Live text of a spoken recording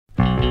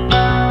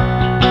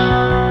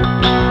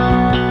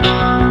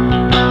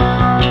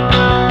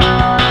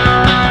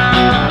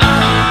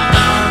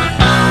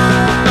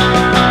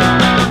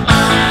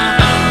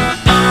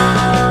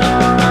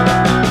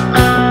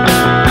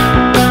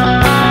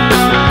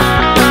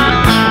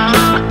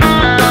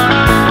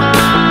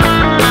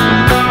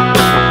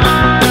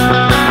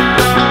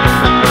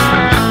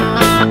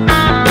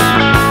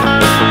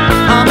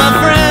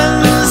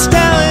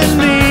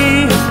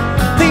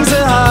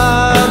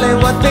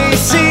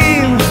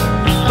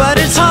but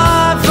it's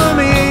hard for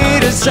me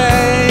to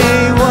say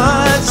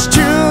what's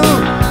true.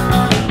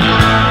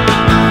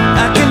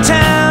 I can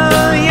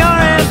tell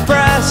you're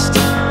impressed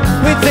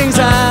with things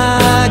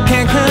I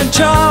can't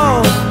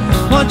control.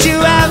 Won't you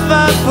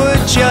ever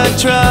put your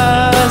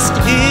trust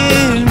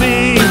in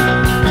me?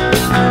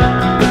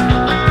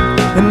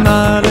 And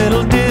our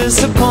little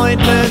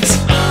disappointments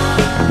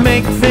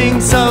make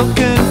things so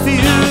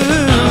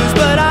confused,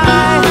 but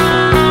I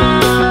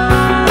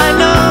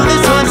know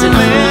this wasn't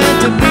meant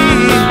to be.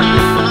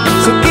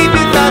 So keep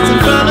your thoughts in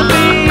front of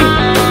me.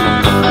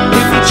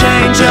 If you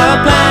change your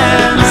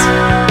plans,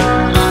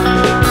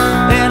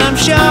 and I'm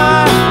sure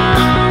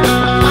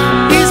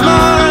he's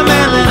more a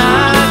man than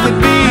I could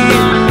be.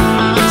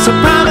 So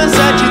promise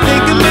that you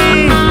think of me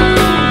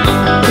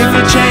if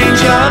you change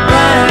your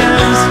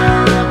plans.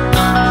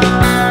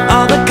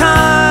 All the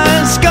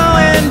cars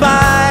going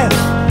by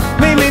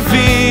made me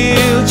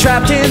feel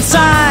trapped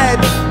inside.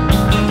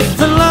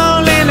 The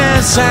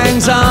loneliness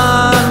hangs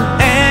on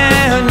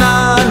and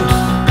on.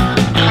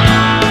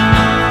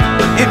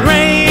 It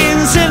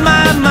rains in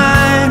my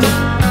mind,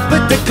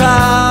 but the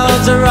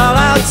clouds are all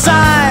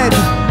outside.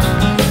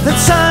 The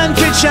sun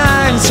could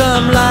shine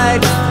some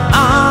light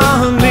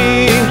on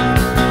me.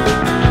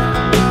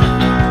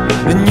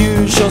 And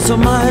you show so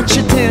much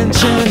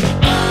attention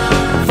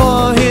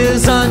for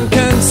his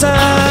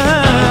unconcern.